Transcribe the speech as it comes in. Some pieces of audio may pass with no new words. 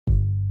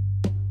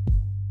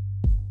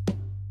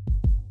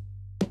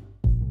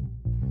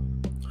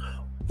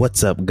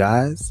What's up,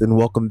 guys, and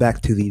welcome back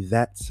to the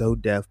That's So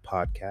Dev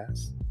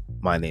podcast.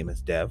 My name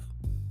is Dev,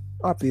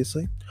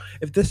 obviously.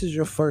 If this is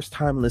your first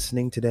time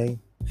listening today,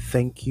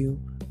 thank you.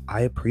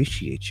 I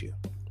appreciate you.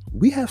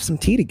 We have some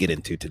tea to get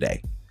into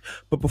today.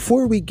 But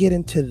before we get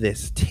into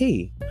this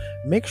tea,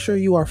 make sure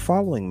you are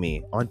following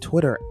me on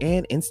Twitter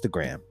and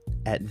Instagram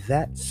at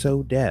That's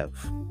So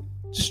Dev.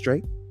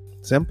 Straight,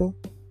 simple,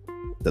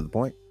 to the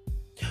point.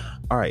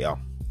 All right, y'all.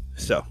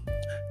 So,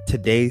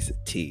 today's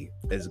tea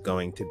is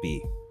going to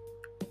be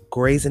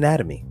Grey's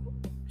Anatomy.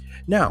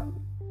 Now,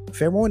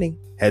 fair warning,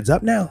 heads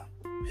up now.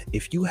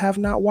 If you have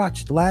not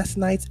watched last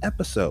night's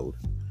episode,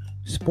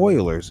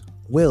 spoilers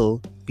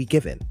will be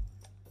given.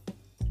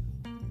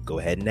 Go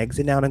ahead and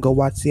exit out and go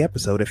watch the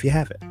episode if you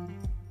haven't.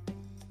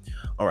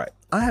 All right,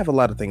 I have a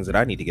lot of things that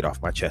I need to get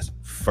off my chest,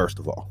 first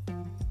of all.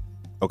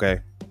 Okay?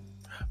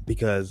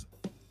 Because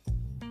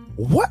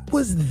what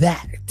was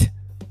that?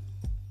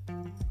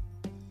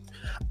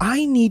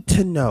 I need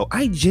to know.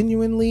 I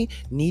genuinely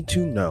need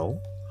to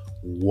know.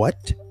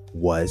 What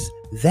was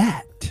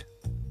that?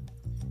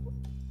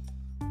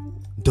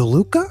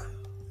 DeLuca?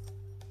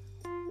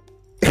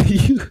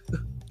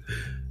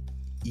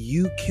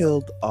 You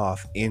killed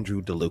off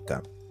Andrew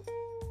DeLuca.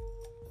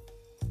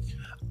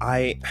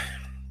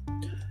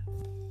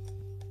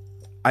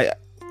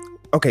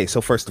 Okay,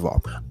 so first of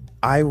all,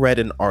 I read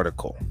an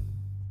article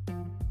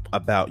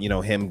about,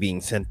 him being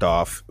sent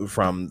off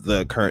from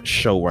the current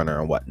showrunner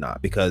and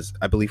whatnot, because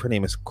I believe her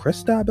name is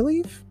Krista, I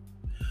believe.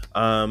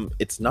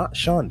 It's not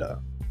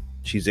Shonda.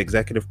 She's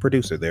executive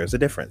producer. There's a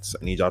difference.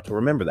 I need y'all to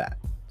remember that.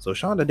 So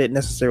Shonda didn't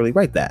necessarily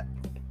write that.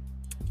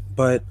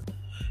 But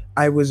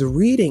I was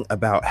reading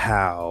about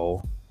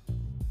how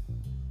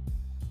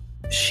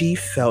she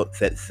felt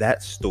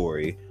that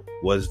story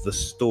was the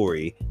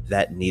story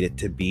that needed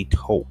to be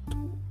told.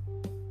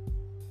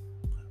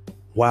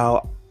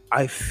 While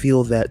I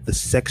feel that the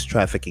sex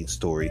trafficking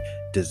story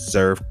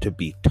deserved to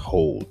be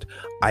told,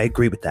 I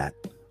agree with that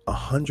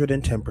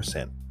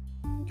 110%.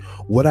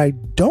 What I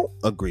don't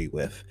agree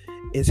with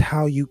is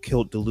how you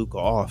killed DeLuca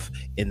off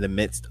in the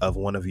midst of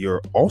one of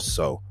your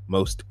also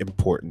most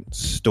important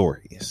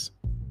stories.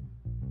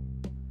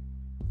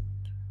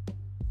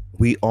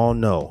 We all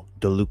know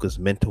DeLuca's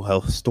mental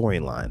health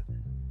storyline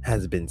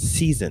has been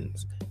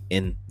seasons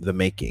in the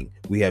making.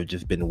 We have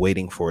just been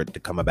waiting for it to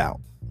come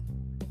about.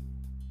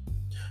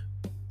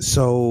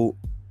 So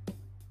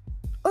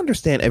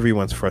understand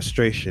everyone's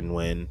frustration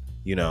when,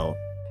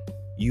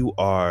 you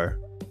are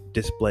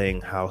displaying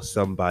how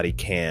somebody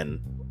can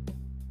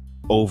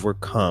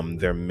overcome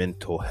their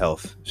mental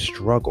health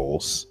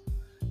struggles,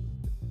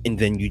 and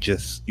then you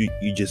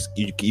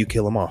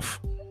kill them off.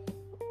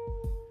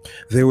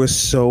 There was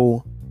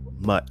so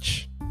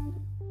much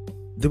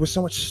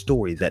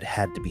story that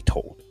had to be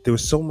told. There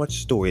was so much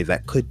story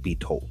that could be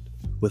told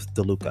with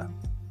DeLuca.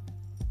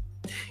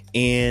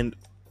 And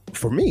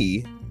for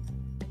me,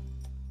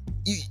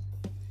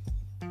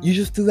 you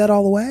just threw that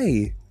all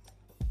away.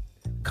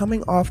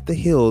 Coming off the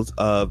heels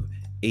of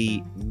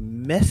a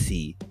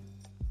messy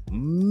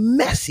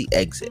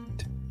exit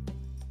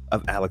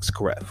of Alex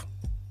Karev,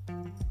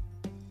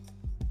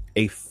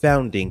 a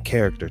founding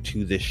character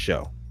to this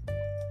show.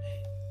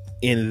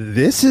 And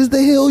this is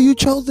the hill you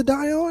chose to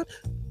die on?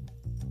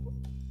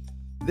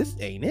 This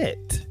ain't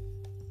it.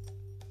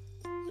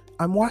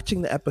 I'm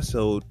watching the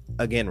episode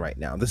again right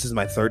now. This is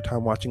my third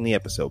time watching the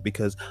episode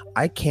because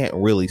I can't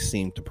really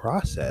seem to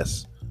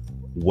process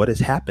what is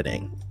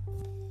happening.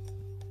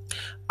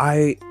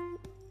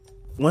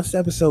 Once the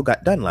episode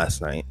got done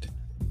last night,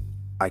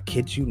 I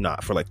kid you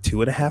not, for like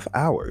 2.5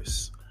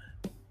 hours,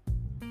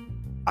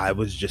 I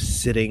was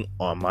just sitting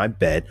on my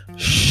bed,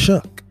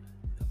 shook.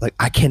 Like,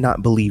 I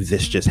cannot believe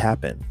this just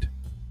happened.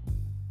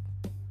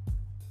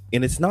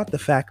 And it's not the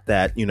fact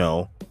that,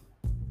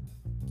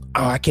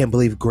 I can't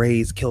believe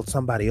Grey's killed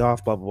somebody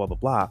off, blah, blah, blah, blah,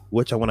 blah,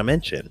 which I want to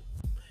mention.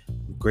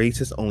 Grey's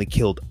has only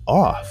killed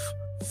off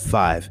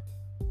 5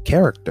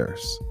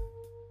 characters.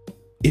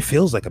 It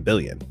feels like a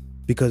billion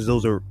because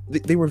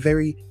they were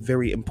very,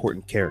 very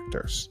important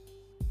characters.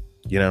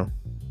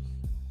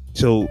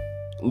 So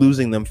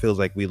losing them feels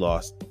like we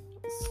lost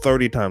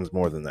 30 times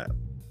more than that.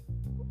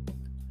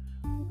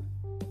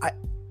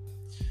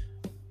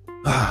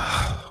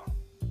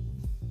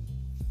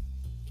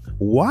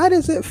 Why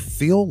does it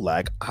feel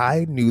like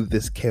I knew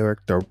this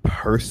character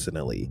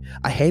personally?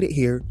 I hate it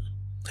here.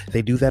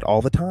 They do that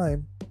all the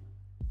time.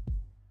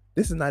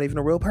 This is not even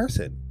a real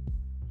person,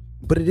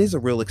 but it is a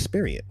real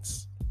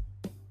experience.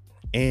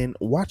 And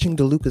watching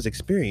DeLuca's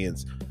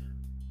experience,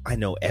 I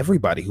know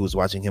everybody who was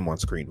watching him on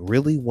screen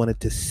really wanted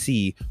to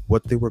see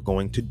what they were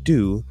going to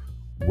do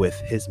with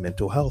his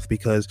mental health,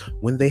 because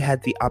when they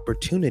had the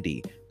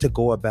opportunity to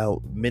go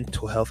about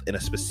mental health in a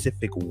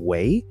specific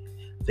way,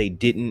 they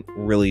didn't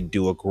really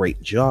do a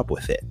great job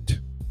with it.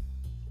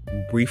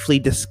 Briefly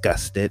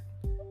discussed it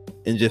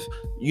and just,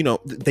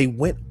 they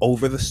went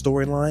over the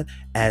storyline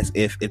as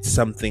if it's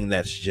something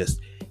that's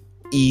just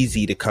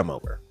easy to come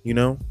over,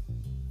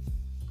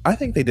 I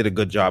think they did a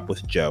good job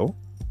with Joe.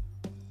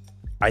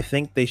 I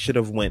think they should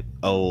have went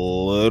a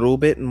little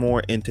bit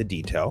more into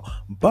detail,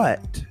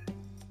 but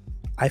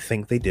I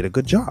think they did a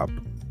good job.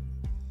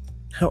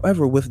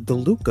 However, with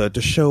DeLuca,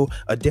 to show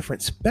a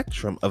different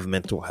spectrum of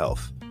mental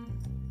health,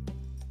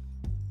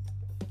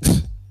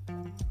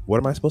 what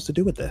am I supposed to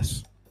do with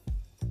this?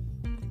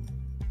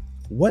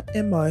 What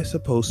am I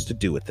supposed to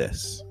do with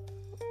this?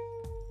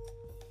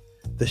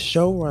 The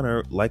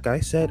showrunner, like I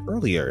said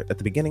earlier at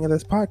the beginning of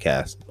this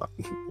podcast,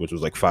 which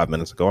was like 5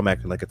 minutes ago, I'm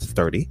acting like it's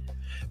 30,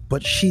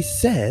 but she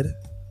said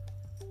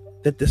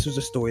that this was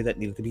a story that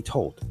needed to be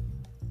told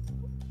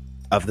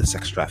of the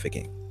sex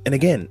trafficking. And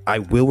again, I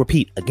will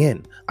repeat,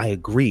 again, I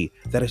agree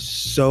that is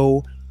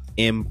so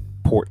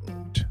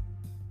important.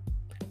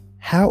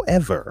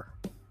 However,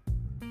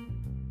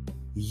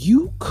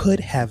 you could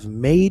have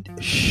made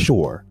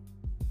sure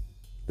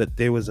that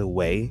there was a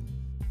way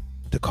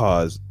to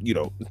cause,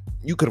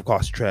 you could have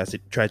caused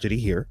tragedy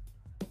here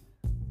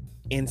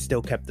and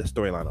still kept the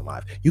storyline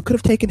alive. You could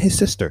have taken his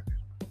sister.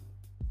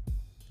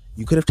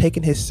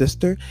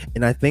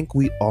 And I think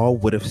we all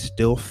would have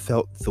still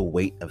felt the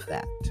weight of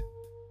that.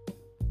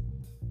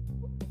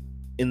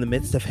 In the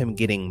midst of him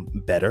getting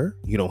better,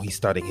 he's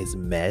starting his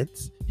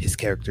meds, his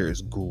character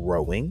is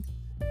growing.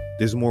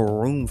 There's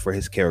more room for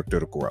his character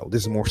to grow.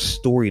 There's more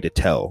story to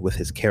tell with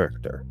his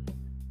character.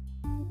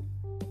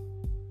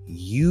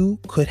 You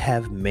could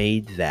have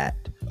made that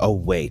a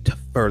way to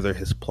further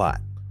his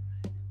plot.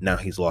 Now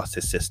he's lost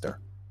his sister.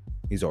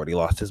 He's already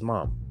lost his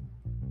mom.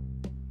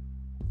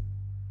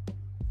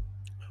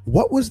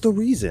 What was the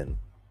reason?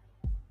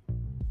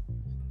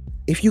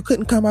 If you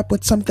couldn't come up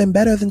with something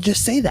better, then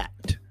just say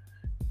that.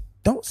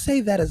 Don't say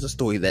that as a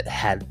story that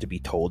had to be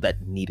told,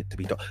 that needed to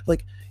be told.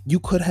 Like, you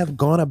could have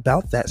gone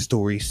about that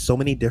story so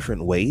many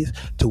different ways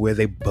to where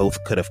they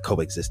both could have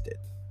coexisted.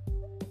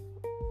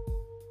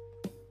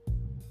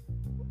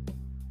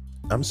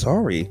 I'm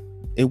sorry,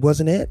 it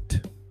wasn't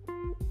it.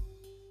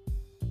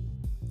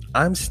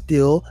 I'm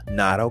still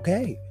not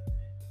okay.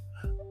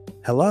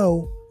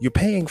 Hello, you're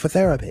paying for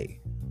therapy.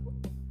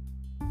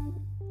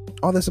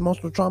 All this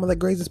emotional trauma that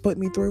Grace is putting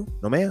me through?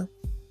 No, ma'am.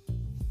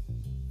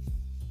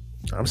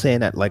 I'm saying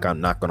that like I'm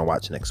not going to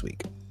watch next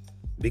week.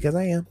 Because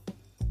I am.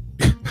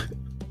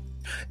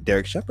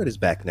 Derek Shepherd is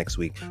back next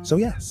week. So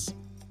yes.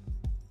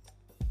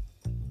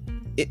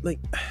 It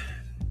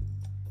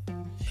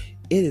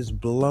is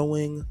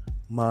blowing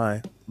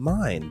my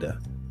mind.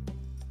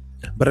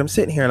 But I'm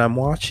sitting here and I'm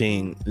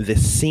watching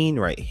this scene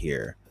right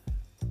here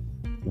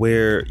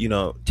where,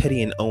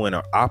 Teddy and Owen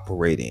are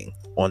operating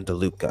on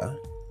DeLuca.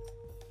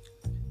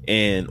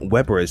 And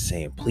Weber is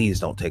saying, please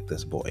don't take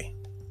this boy.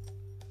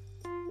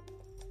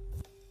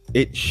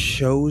 It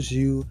shows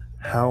you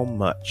how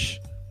much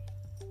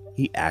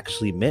he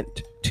actually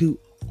meant to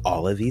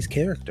all of these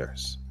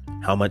characters.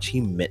 How much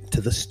he meant to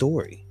the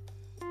story.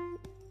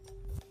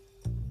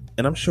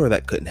 And I'm sure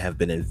that couldn't have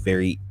been a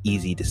very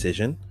easy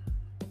decision.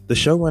 The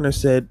showrunner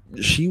said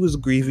she was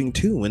grieving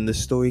too when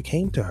this story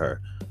came to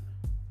her.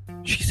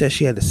 She said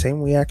she had the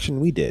same reaction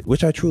we did,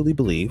 which I truly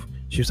believe.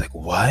 She was like,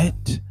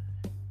 what?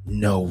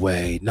 No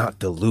way, not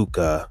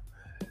DeLuca.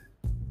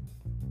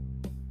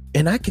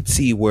 And I could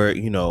see where,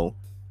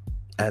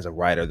 as a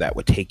writer, that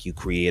would take you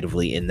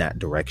creatively in that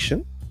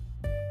direction.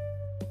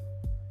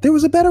 There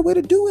was a better way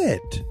to do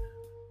it.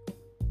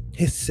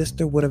 His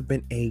sister would have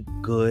been a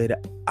good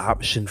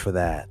option for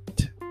that.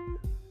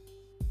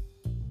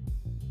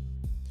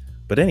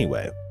 But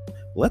anyway,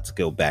 let's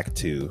go back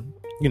to,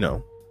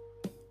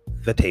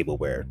 the table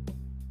where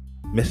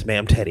Miss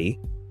Ma'am Teddy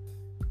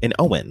and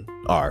Owen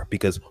are,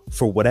 because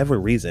for whatever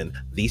reason,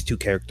 these two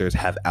characters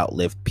have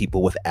outlived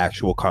people with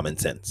actual common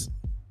sense.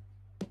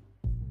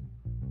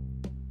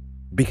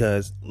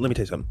 Because, let me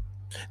tell you something.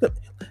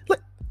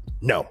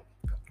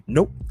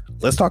 Nope.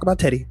 Let's talk about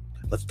Teddy.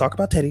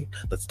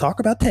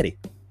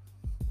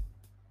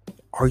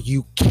 Are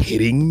you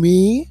kidding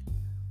me?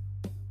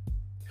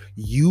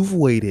 You've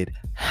waited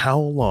how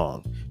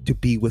long to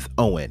be with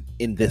Owen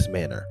in this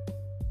manner?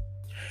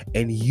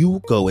 And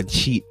you go and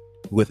cheat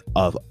with,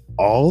 of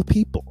all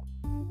people,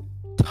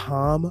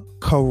 Tom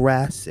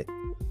Karasik.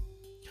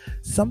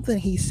 Something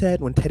he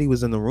said when Teddy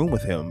was in the room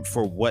with him,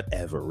 for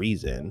whatever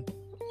reason,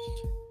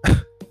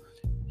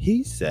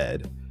 he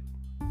said,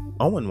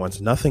 Owen wants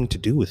nothing to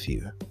do with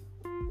you.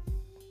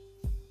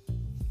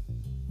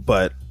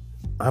 But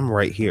I'm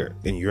right here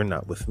and you're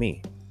not with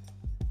me.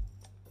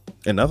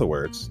 In other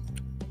words,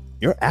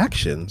 your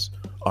actions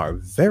are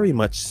very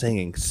much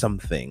saying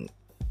something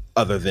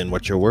other than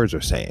what your words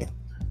are saying.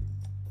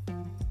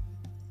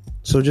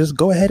 So just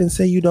go ahead and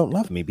say you don't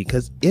love me,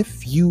 because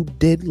if you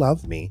did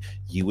love me,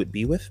 you would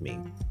be with me.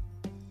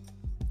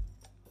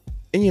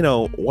 And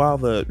while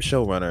the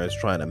showrunner is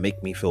trying to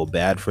make me feel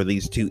bad for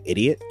these two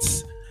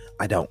idiots,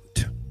 I don't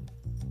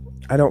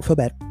feel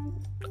bad.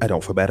 I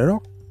don't feel bad at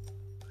all.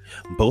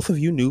 Both of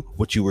you knew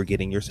what you were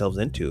getting yourselves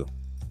into.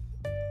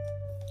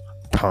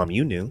 Tom,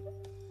 you knew.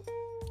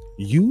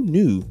 You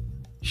knew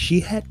she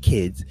had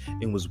kids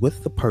and was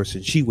with the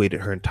person she waited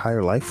her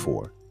entire life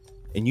for.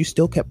 And you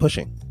still kept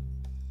pushing.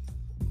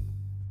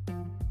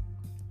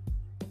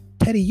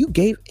 Teddy, you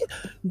gave in.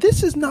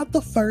 This is not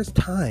the first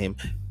time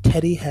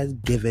Teddy has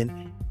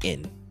given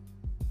in.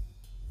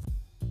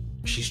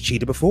 She's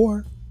cheated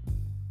before.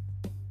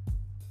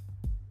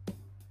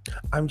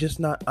 I'm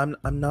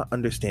not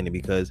understanding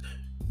because,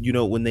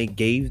 when they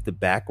gave the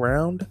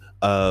background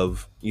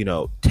of,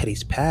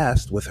 Teddy's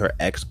past with her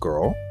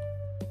ex-girl,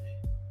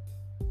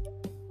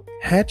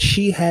 had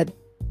she had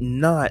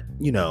not,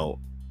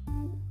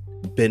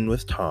 been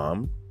with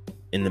Tom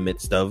in the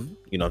midst of,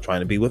 trying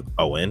to be with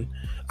Owen,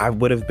 I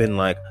would have been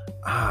like,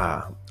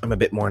 I'm a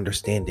bit more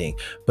understanding.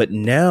 But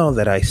now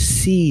that I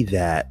see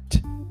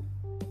that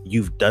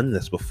you've done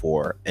this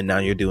before and now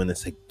you're doing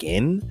this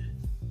again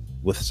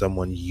with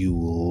someone you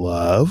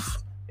love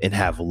and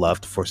have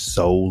loved for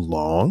so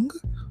long,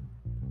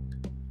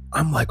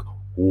 I'm like,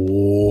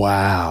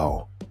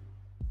 wow.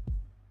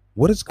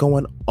 What is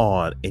going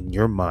on in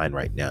your mind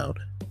right now?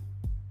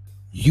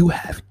 You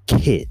have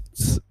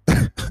kids.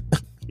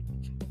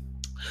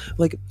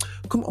 Like,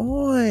 come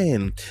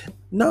on.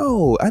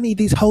 No, I need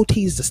these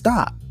hoties to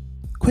stop.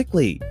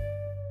 Quickly.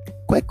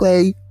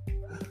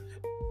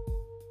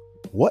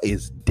 What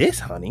is this,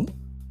 honey?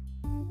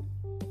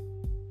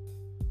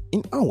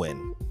 And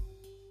Owen,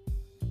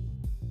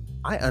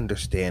 I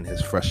understand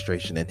his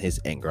frustration and his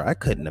anger. I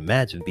couldn't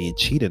imagine being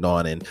cheated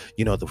on and,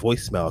 the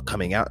voicemail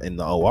coming out in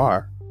the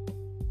OR.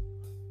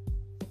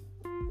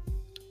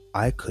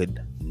 I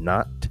could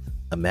not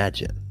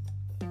imagine.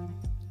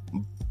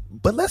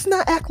 But let's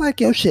not act like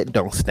your shit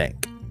don't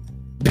stink.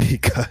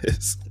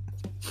 Because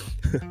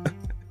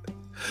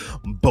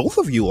both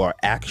of you are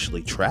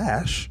actually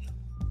trash.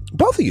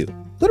 Both of you.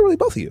 Literally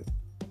both of you.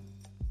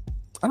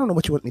 I don't know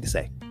what you want me to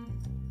say.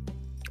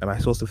 Am I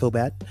supposed to feel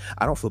bad?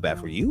 I don't feel bad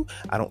for you.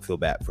 I don't feel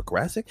bad for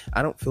Karasik.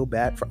 I don't feel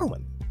bad for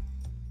Owen.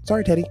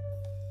 Sorry, Teddy.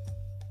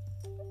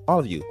 All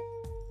of you.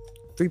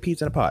 3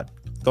 peas in a pod.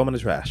 Throw them in the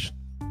trash.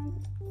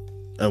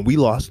 And we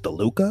lost to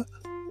Luca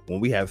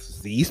when we have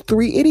these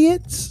 3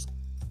 idiots?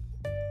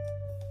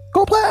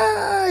 Go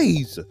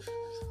Plays!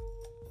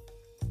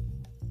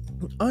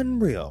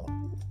 Unreal.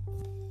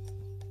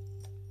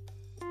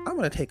 I'm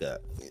going to take a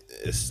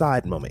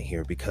side moment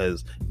here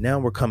because now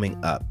we're coming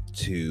up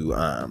to,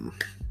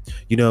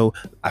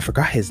 I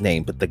forgot his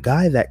name, but the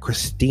guy that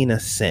Christina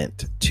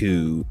sent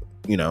to,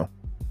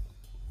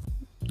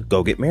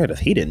 go get Meredith.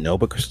 He didn't know,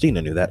 but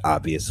Christina knew that,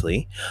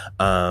 obviously.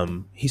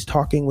 He's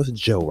talking with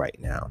Joe right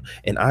now.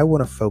 And I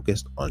want to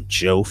focus on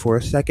Joe for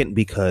a second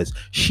because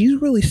she's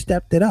really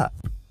stepped it up.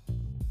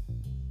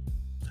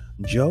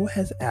 Joe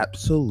has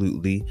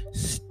absolutely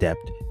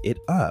stepped it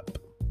up.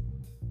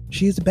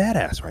 She's a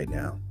badass right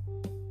now.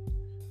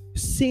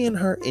 Seeing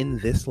her in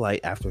this light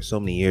after so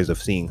many years of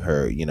seeing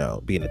her,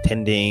 being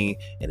attending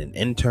and an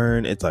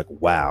intern, it's like,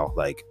 wow,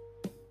 like,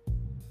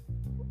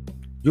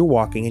 you're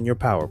walking in your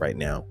power right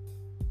now.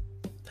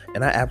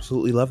 And I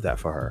absolutely love that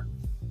for her.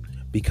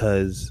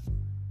 Because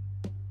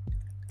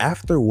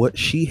after what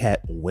she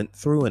had went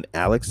through and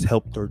Alex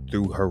helped her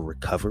through her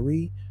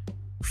recovery,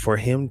 for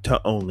him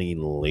to only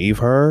leave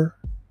her,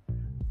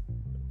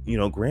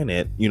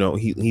 granted,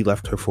 he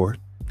left her for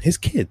his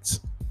kids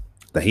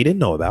that he didn't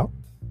know about.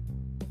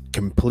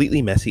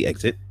 Completely messy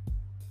exit.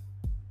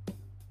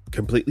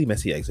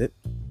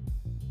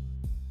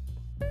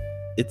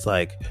 It's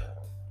like,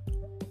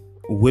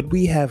 would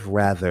we have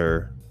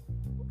rather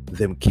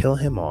them kill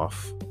him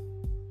off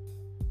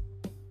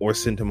or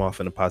send him off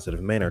in a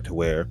positive manner to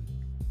where,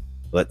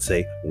 let's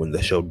say, when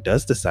the show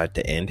does decide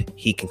to end,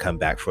 he can come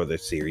back for the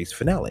series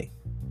finale?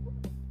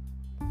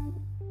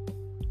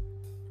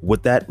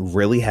 Would that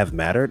really have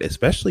mattered?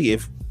 Especially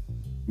if,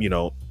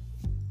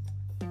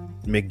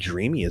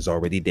 McDreamy is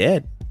already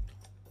dead.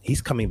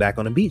 He's coming back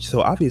on the beach.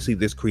 So obviously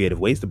there's creative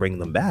ways to bring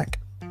them back.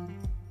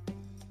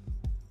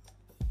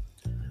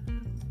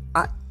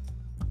 I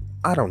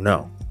don't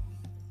know.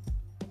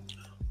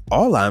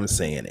 All I'm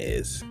saying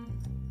is,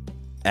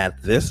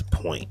 at this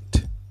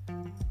point,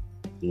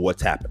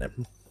 what's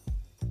happening?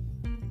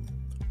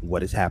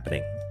 What is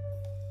happening?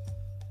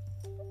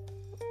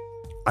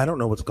 I don't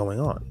know what's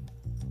going on.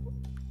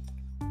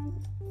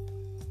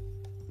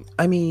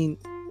 I mean,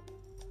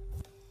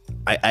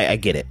 I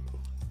get it.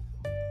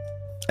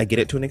 I get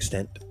it to an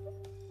extent.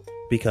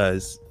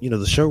 Because, the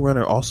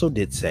showrunner also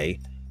did say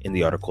in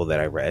the article that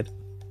I read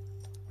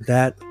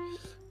that,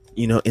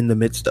 in the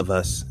midst of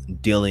us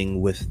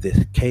dealing with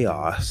this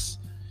chaos,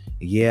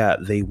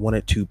 they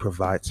wanted to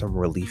provide some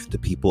relief to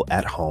people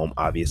at home,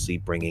 obviously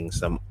bringing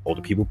some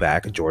older people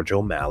back, George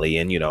O'Malley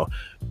and,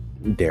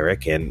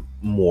 Derek and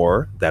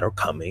more that are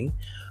coming.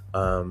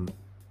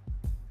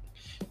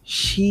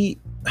 She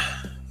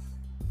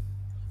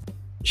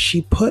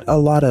put a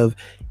lot of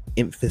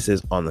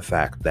emphasis on the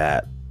fact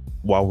that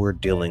while we're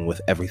dealing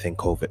with everything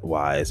COVID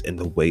wise and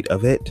the weight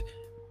of it,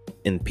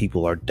 and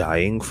people are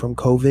dying from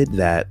COVID,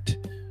 that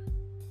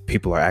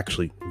people are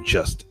actually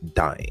just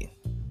dying.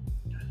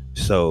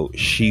 So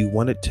she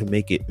wanted to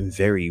make it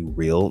very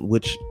real,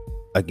 which,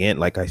 again,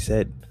 like I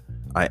said,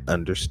 I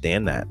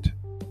understand that.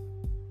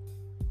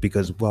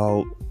 Because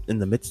while in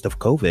the midst of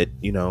COVID,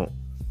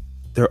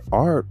 there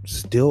are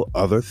still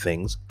other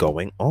things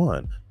going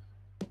on.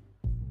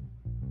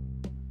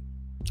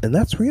 And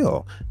that's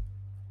real.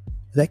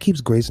 That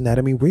keeps Grey's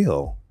Anatomy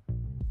real.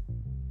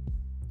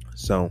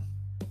 So,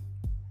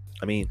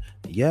 I mean,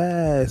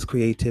 yes,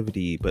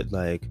 creativity, but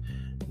like,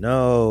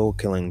 no,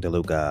 killing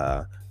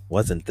DeLuca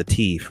wasn't the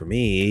tea for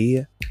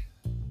me.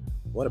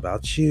 What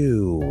about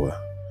you?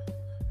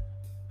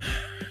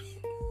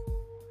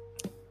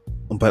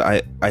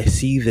 But I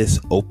see this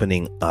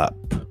opening up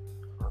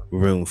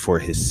room for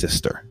his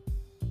sister.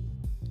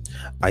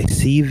 I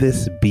see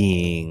this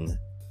being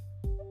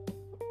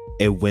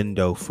a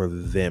window for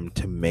them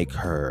to make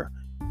her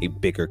a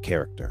bigger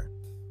character.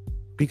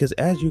 Because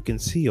as you can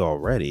see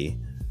already,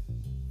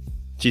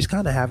 she's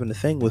kind of having a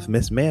thing with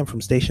Miss Ma'am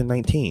from Station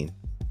 19,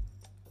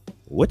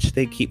 which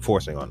they keep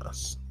forcing on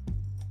us.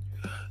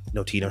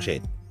 No tea, no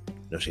shade.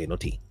 No shade, no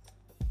tea.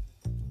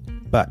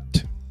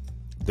 But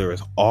there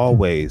is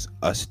always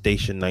a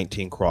Station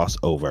 19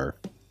 crossover.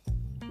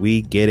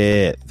 We get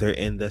it. They're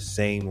in the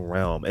same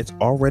realm. It's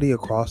already a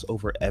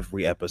crossover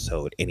every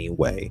episode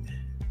anyway.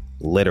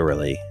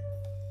 Literally.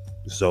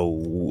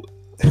 So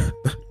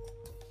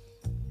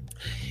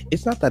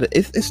it's not that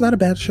it's not a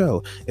bad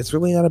show. It's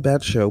really not a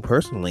bad show.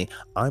 Personally,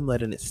 I'm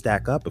letting it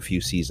stack up a few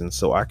seasons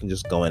so I can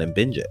just go in and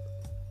binge it.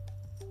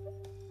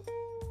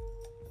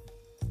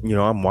 You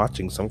know, I'm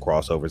watching some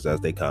crossovers as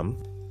they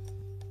come.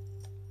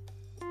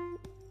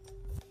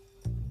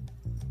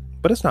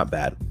 But it's not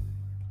bad.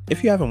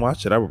 If you haven't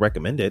watched it, I would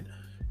recommend it.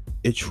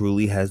 It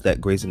truly has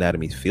that Grey's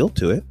Anatomy feel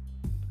to it.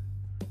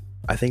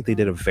 I think they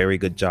did a very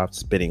good job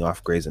spinning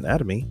off Grey's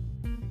Anatomy.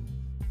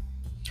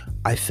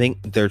 I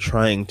think they're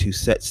trying to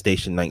set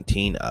Station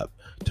 19 up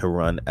to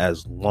run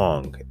as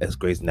long as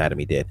Grey's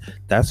Anatomy did.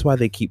 That's why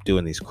they keep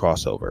doing these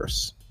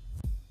crossovers.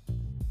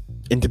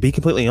 And to be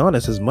completely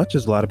honest, as much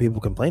as a lot of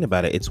people complain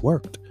about it, it's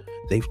worked.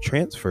 They've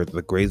transferred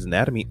the Grey's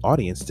Anatomy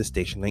audience to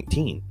Station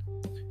 19.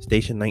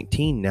 Station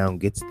 19 now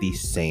gets the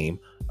same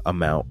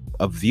amount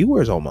of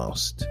viewers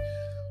almost.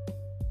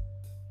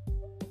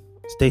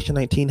 Station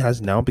 19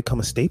 has now become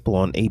a staple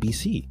on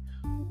ABC.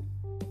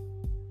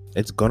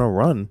 It's gonna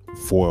run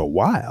for a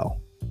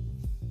while.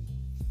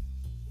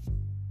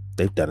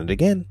 They've done it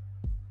again.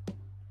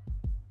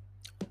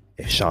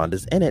 If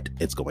Shonda's in it,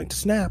 it's going to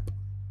snap.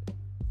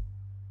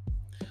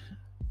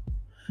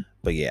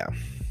 But yeah,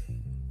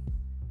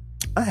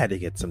 I had to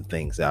get some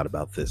things out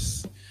about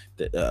this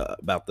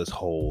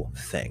whole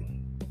thing.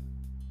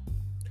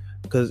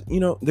 Because, you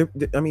know,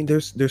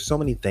 there's so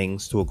many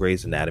things to a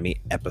Grey's Anatomy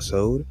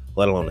episode,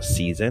 let alone a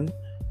season.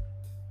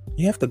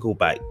 You have to go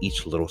by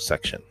each little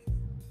section.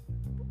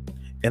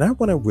 And I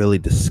want to really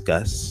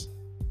discuss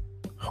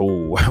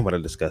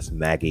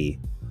Maggie.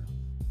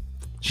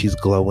 She's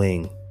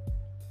glowing.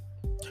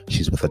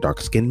 She's with a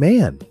dark-skinned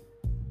man.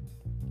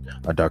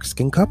 A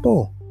dark-skinned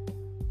couple.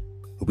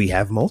 We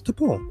have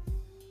multiple.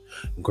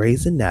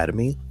 Grey's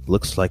Anatomy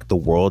looks like the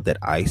world that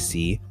I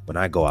see when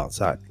I go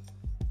outside.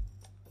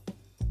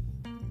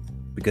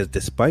 Because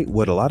despite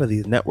what a lot of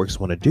these networks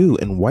want to do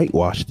and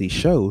whitewash these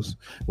shows,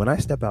 when I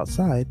step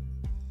outside,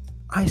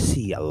 I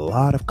see a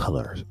lot of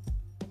colors.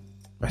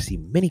 I see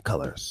many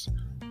colors.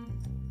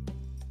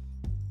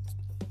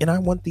 And I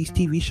want these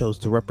TV shows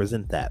to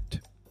represent that.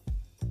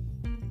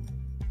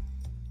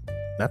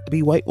 Not to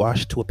be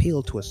whitewashed to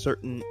appeal to a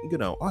certain,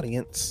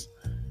 audience.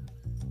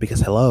 Because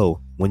hello,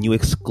 when you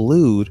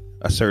exclude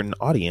a certain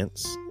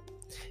audience,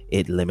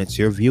 it limits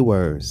your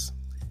viewers.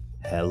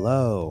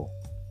 Hello.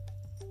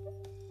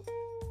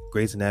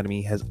 Grey's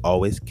Anatomy has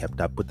always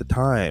kept up with the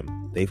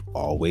time. They've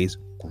always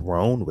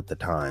grown with the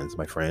times,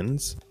 my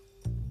friends.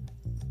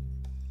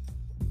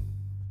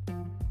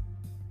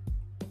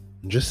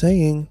 I'm just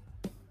saying.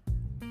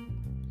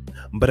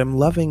 But I'm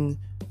loving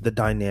the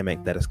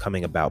dynamic that is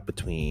coming about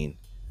between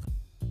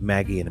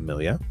Maggie and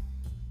Amelia.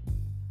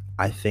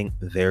 I think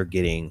they're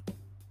getting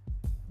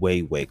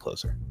way, way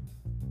closer.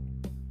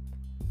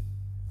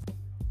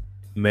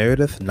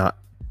 Meredith not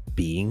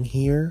being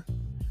here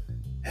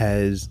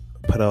has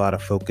put a lot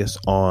of focus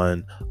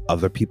on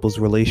other people's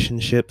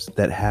relationships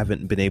that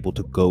haven't been able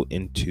to go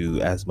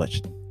into as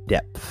much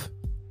depth.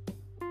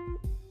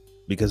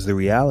 Because the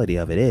reality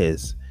of it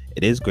is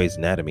Grey's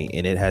Anatomy,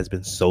 and it has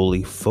been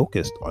solely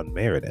focused on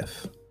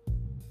Meredith.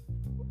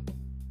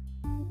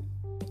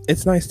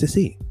 It's nice to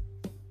see.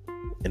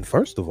 And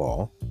first of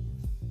all,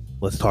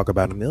 let's talk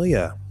about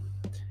Amelia.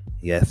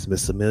 Yes,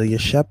 Miss Amelia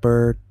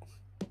Shepherd.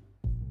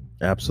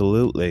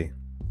 Absolutely.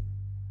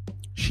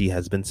 She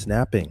has been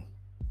snapping.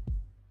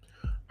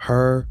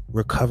 Her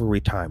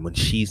recovery time when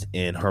she's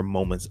in her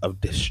moments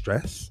of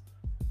distress,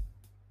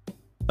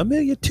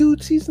 Amelia 2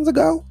 seasons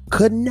ago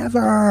could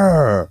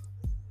never.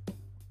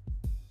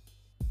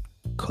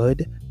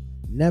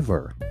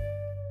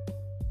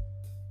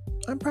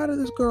 I'm proud of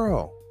this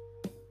girl.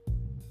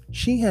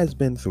 She has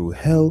been through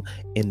hell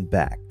and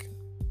back.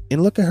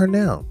 And look at her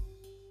now.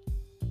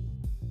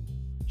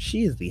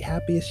 She is the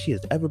happiest she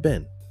has ever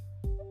been.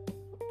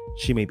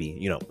 She may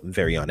be,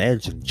 very on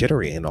edge and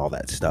jittery and all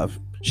that stuff.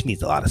 She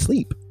needs a lot of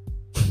sleep.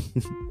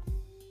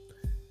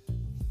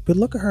 But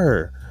look at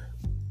her.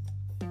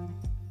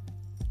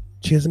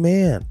 She has a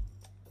man.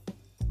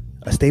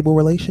 A stable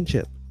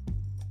relationship.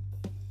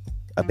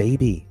 a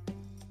baby.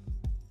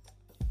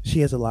 She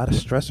has a lot of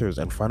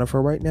stressors in front of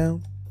her right now,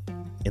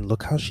 and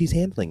look how she's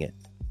handling it.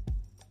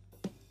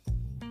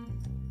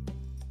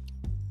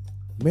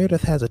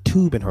 Meredith has a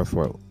tube in her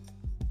throat.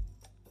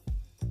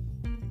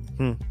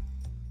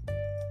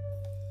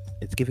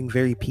 It's giving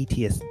very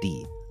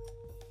PTSD.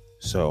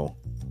 So,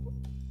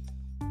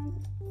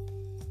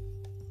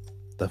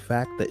 the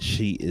fact that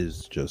she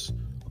is just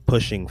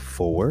pushing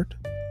forward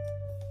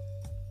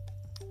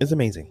is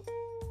amazing.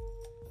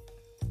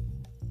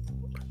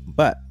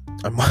 But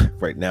I'm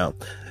right now,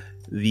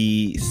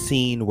 the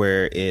scene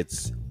where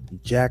it's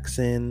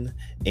Jackson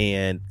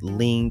and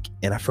Link,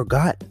 and I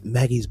forgot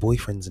Maggie's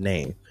boyfriend's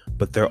name,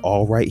 but they're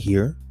all right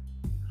here.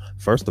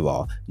 First of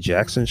all,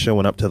 Jackson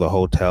showing up to the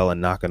hotel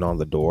and knocking on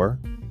the door.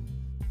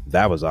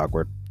 That was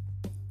awkward.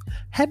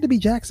 Had to be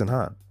Jackson,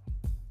 huh?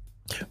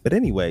 But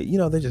anyway,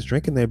 they're just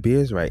drinking their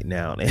beers right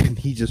now, and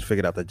he just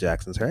figured out that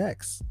Jackson's her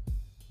ex.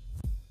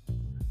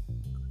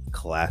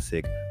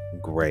 Classic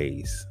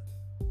Grays.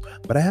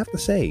 But I have to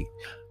say,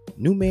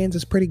 New Mans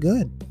is pretty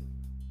good.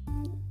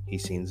 He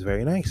seems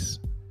very nice.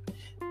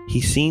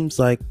 It seems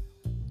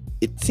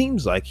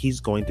like he's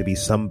going to be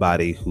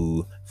somebody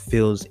who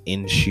fills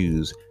in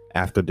shoes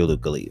after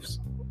DeLuca leaves.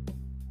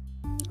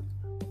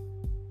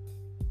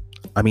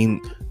 I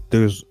mean,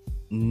 there's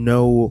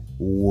no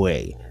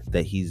way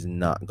that he's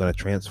not going to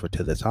transfer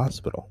to this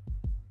hospital.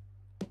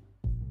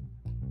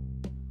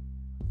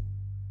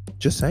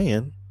 Just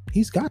saying,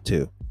 he's got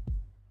to.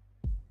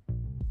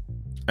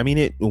 I mean,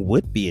 it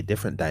would be a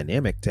different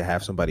dynamic to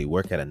have somebody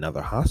work at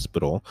another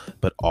hospital,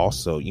 but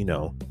also,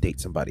 date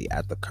somebody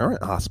at the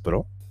current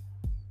hospital.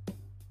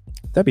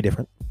 That'd be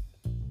different.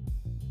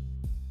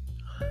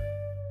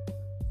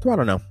 So I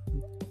don't know.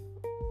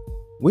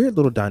 Weird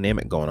little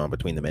dynamic going on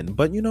between the men,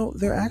 but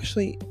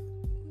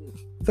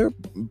they're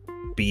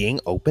being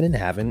open and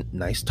having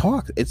nice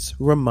talk. It's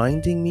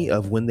reminding me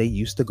of when they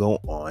used to go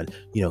on,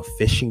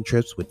 fishing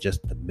trips with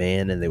just the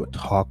men, and they would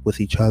talk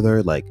with each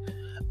other. Like,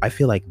 I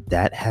feel like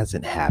that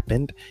hasn't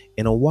happened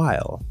in a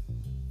while.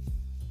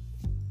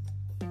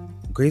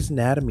 Grey's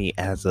Anatomy,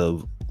 as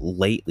of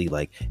lately,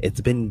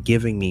 it's been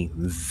giving me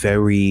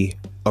very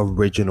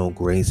original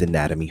Grey's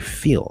Anatomy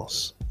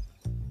feels.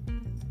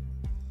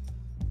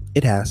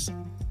 It has.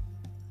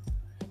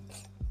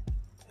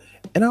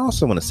 And I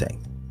also want to say,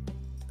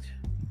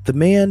 the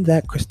man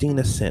that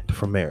Christina sent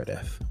for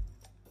Meredith,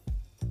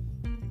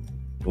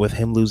 with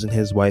him losing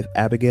his wife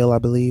Abigail, I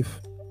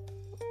believe,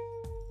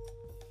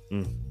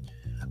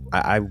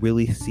 I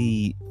really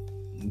see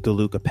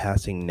DeLuca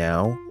passing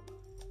now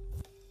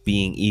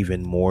being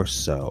even more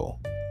so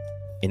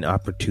an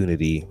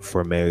opportunity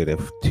for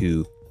Meredith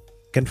to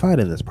confide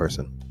in this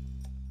person.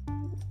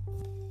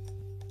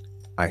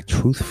 I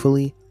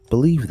truthfully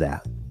believe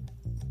that.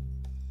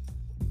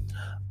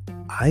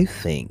 I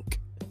think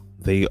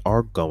they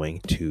are going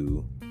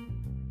to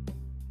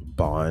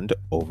bond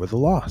over the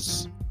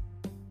loss.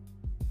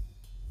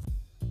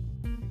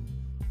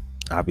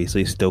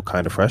 Obviously, still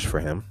kind of fresh for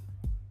him.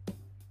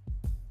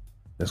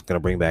 That's going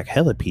to bring back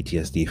hella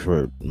PTSD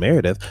for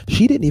Meredith.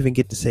 She didn't even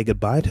get to say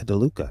goodbye to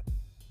DeLuca.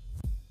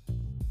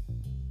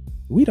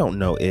 We don't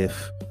know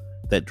if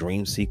that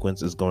dream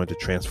sequence is going to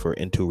transfer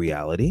into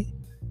reality.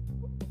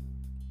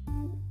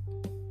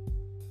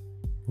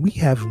 We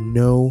have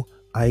no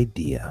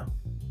idea.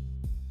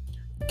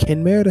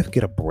 Can Meredith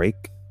get a break?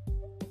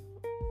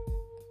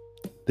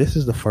 This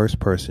is the first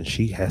person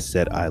she has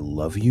said I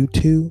love you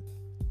to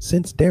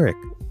since Derek.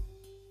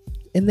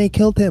 And they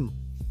killed him.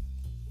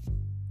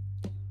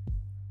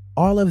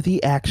 All of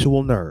the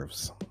actual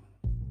nerves.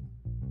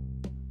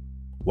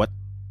 What?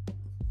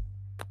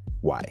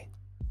 Why?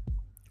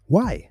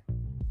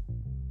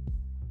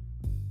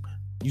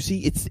 You see,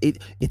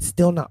 it's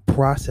still not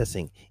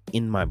processing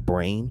in my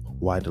brain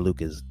why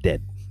DeLuca is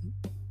dead.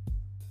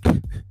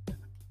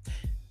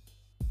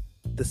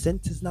 The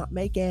sense is not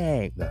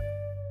making.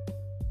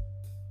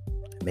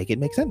 Make it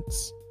make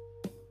sense.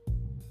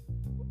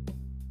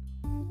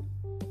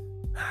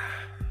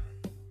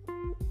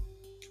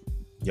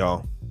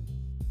 Y'all,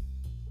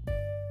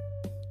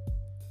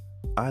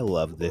 I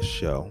love this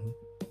show.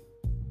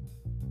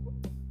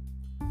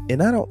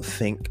 And I don't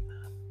think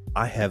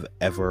I have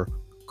ever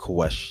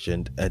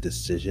questioned a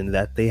decision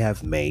that they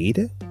have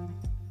made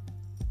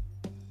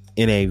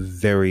in a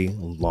very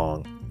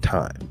long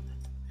time.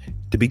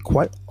 To be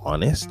quite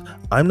honest,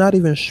 I'm not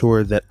even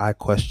sure that I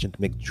questioned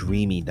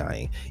McDreamy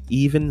dying,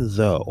 even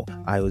though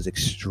I was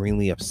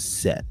extremely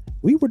upset.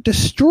 We were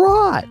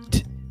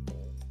distraught.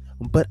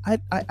 But I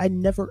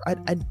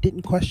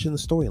didn't question the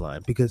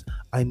storyline because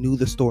I knew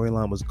the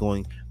storyline was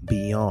going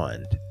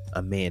beyond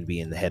a man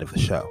being the head of the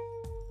show.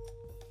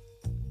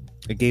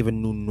 It gave a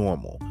new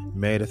normal.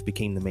 Meredith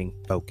became the main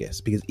focus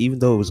because even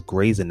though it was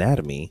Grey's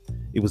Anatomy,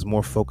 it was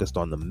more focused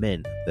on the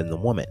men than the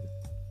woman.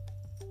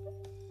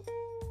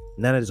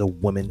 Now it is a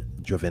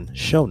woman-driven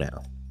show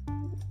now.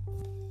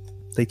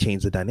 They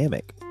changed the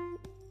dynamic.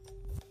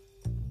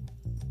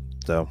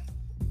 So,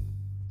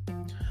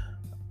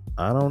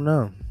 I don't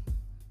know.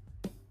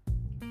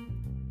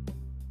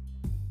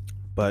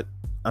 But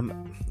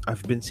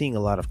I've been seeing a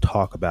lot of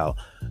talk about,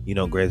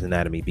 Grey's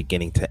Anatomy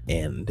beginning to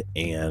end,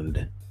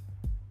 and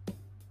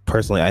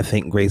personally, I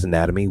think Grey's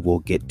Anatomy will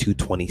get to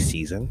 20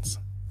 seasons.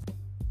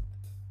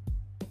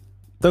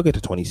 They'll get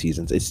to 20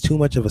 seasons. It's too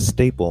much of a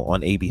staple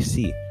on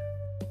ABC.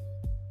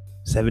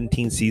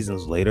 17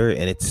 seasons later,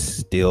 and it's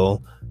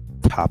still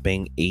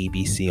topping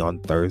ABC on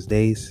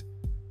Thursdays.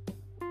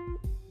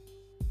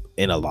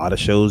 In a lot of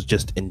shows,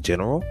 just in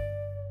general.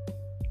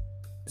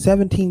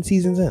 17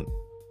 seasons in.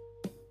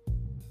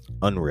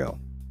 Unreal.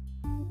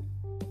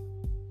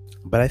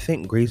 But I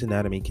think Grey's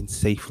Anatomy can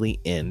safely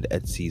end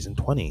at season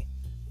 20.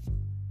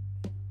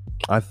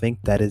 I think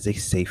that is a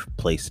safe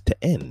place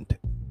to end.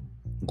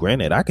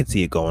 Granted, I could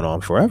see it going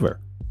on forever,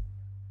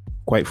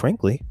 quite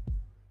frankly,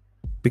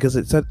 because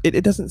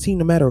it doesn't seem,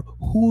 no matter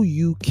who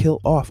you kill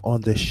off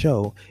on this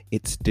show,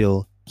 it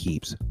still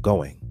keeps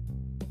going.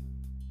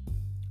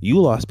 You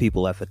lost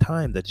people at the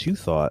time that you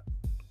thought,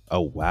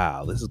 oh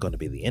wow, this is going to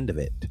be the end of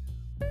it.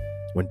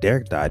 When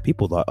Derek died,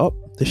 people thought, oh,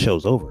 the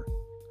show's over.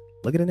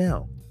 Look at it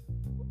now.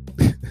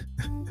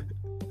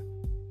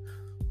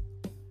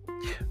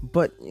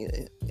 But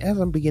as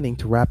I'm beginning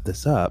to wrap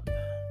this up,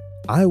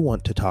 I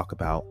want to talk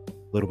about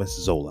Little Miss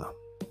Zola,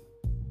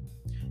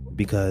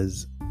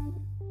 because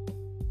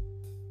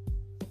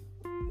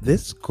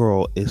this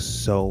girl is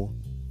so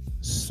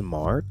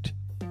smart,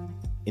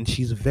 and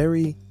she's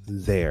very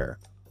there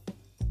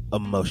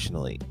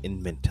emotionally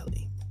and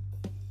mentally.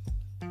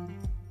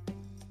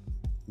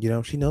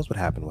 She knows what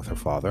happened with her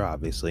father,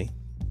 obviously,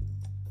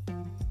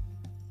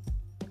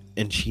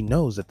 and she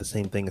knows that the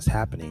same thing is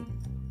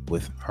happening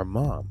with her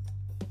mom.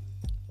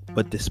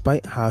 But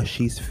despite how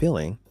she's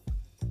feeling,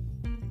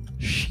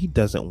 she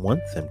doesn't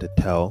want them to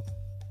tell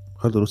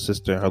her little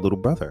sister and her little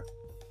brother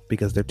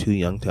because they're too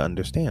young to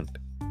understand.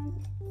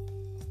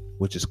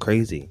 Which is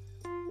crazy,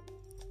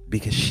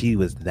 because she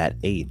was that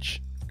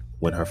age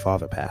when her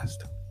father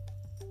passed.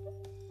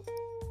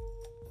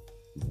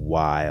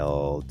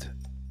 Wild.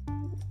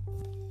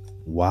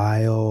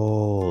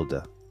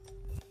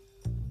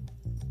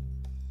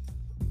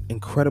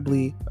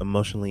 Incredibly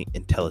emotionally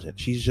intelligent.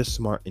 She's just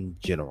smart in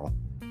general.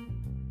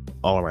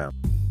 All around.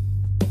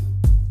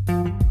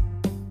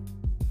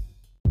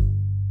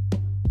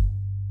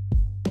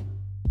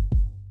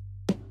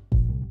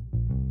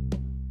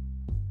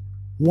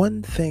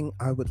 One thing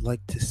I would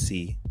like to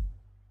see,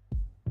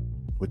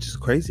 which is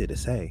crazy to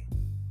say,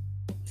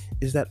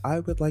 is that I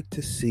would like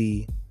to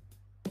see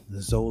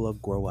Zola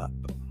grow up.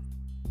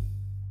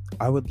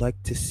 I would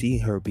like to see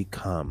her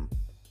become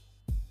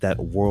that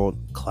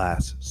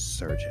world-class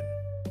surgeon.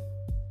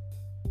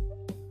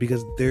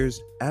 Because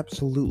there's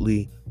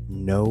absolutely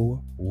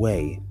no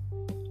way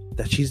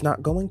that she's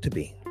not going to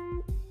be.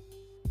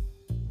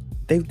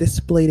 They've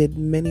displayed it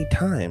many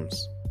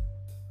times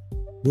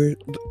where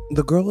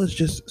the girl is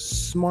just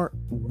smart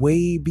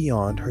way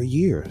beyond her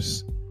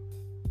years.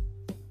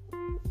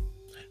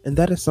 And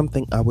that is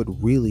something I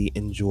would really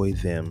enjoy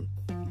them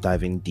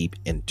diving deep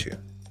into.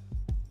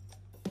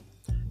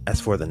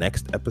 As for the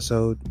next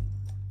episode,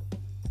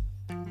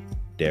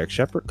 Derek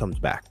Shepherd comes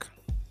back.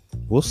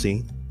 We'll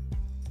see.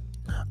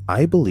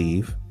 I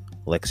believe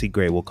Lexi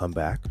Gray will come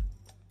back.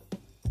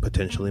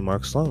 Potentially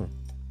Mark Sloan.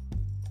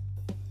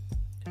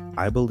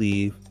 I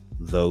believe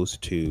those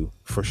two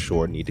for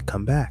sure need to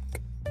come back.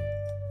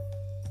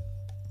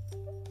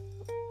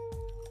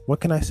 What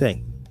can I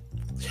say?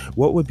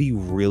 What would be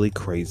really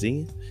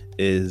crazy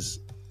is,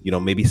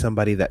 maybe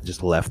somebody that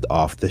just left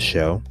off the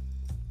show,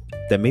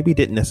 that maybe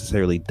didn't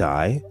necessarily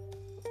die,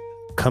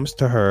 comes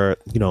to her,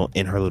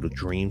 in her little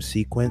dream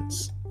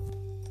sequence,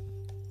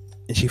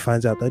 and she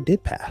finds out that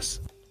did pass.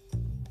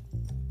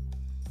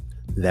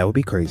 That would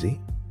be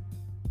crazy.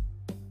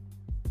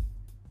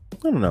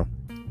 I don't know.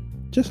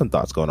 Just some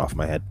thoughts going off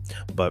my head.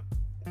 But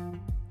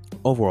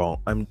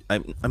overall, I'm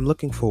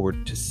looking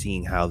forward to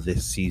seeing how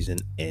this season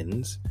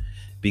ends,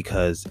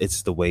 because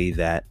it's the way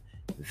that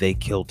they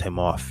killed him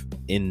off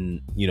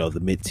in, the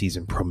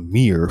mid-season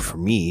premiere. For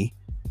me,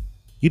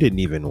 you didn't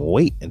even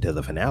wait until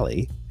the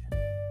finale.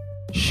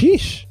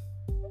 Sheesh.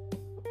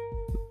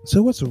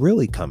 So what's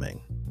really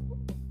coming?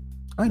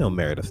 I know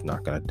Meredith's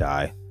not gonna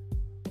die.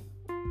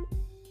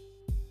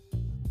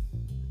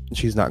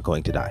 She's not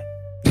going to die.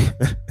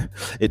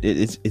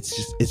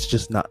 It's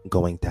just not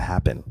going to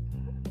happen.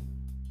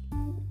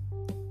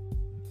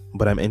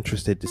 But I'm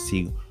interested to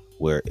see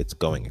where it's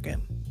going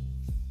again.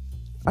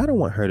 I don't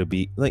want her to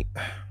be like,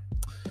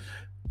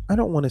 I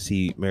don't want to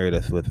see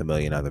Meredith with a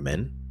million other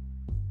men.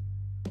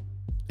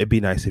 It'd be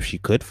nice if she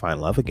could find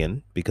love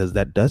again, because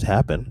that does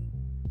happen.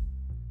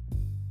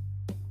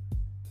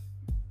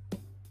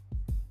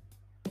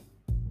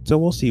 So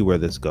we'll see where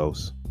this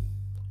goes.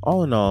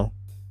 All in all,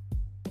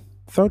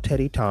 throw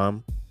Teddy,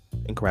 Tom,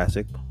 and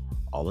Karasik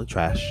all in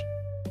trash,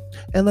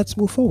 and let's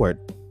move forward.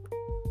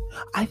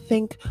 I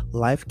think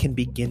life can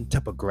begin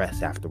to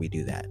progress after we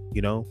do that.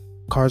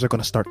 Cars are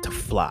going to start to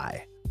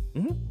fly.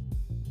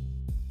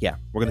 Yeah,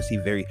 we're going to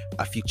see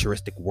a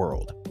futuristic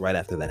world right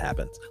after that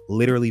happens.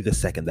 Literally the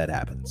second that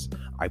happens.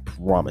 I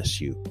promise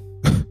you.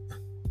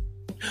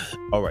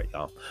 All right,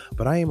 y'all.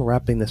 But I am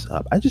wrapping this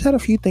up. I just had a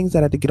few things that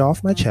I had to get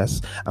off my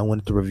chest. I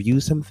wanted to review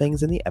some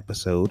things in the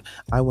episode.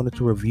 I wanted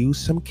to review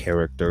some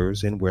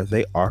characters and where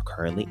they are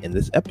currently in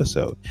this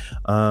episode.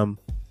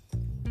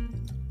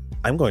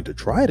 I'm going to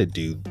try to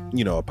do,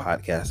 a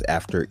podcast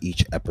after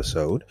each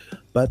episode,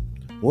 but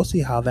we'll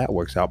see how that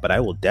works out. But I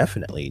will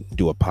definitely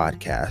do a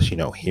podcast,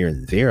 here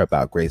and there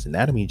about Grey's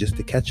Anatomy just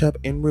to catch up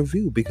and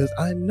review, because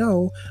I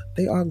know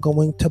they are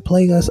going to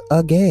play us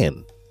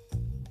again.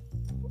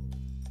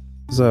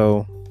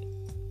 So,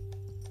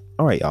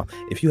 all right, y'all.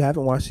 If you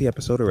haven't watched the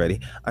episode already,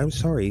 I'm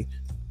sorry.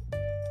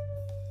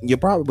 You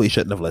probably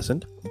shouldn't have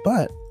listened,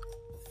 but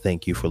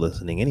thank you for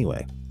listening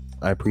anyway.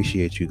 I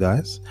appreciate you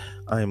guys.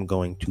 I am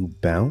going to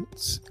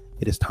bounce.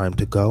 It is time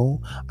to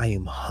go. I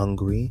am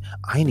hungry.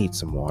 I need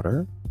some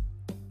water.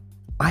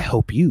 I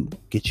hope you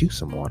get you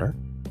some water.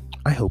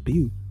 I hope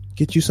you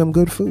get you some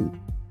good food.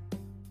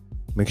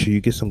 Make sure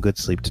you get some good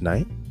sleep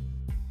tonight.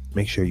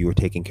 Make sure you are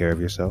taking care of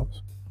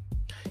yourselves.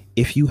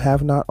 If you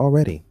have not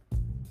already,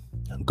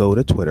 go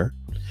to Twitter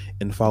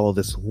and follow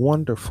this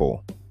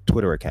wonderful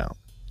Twitter account.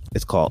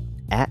 It's called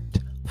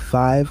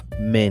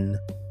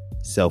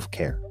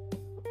 @5menselfcare.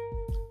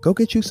 Go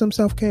get you some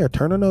self-care.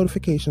 Turn the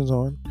notifications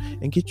on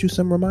and get you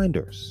some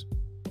reminders.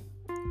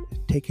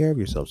 Take care of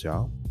yourselves,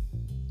 y'all.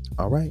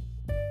 All right.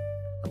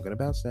 I'm going to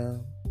bounce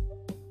down.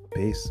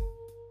 Peace.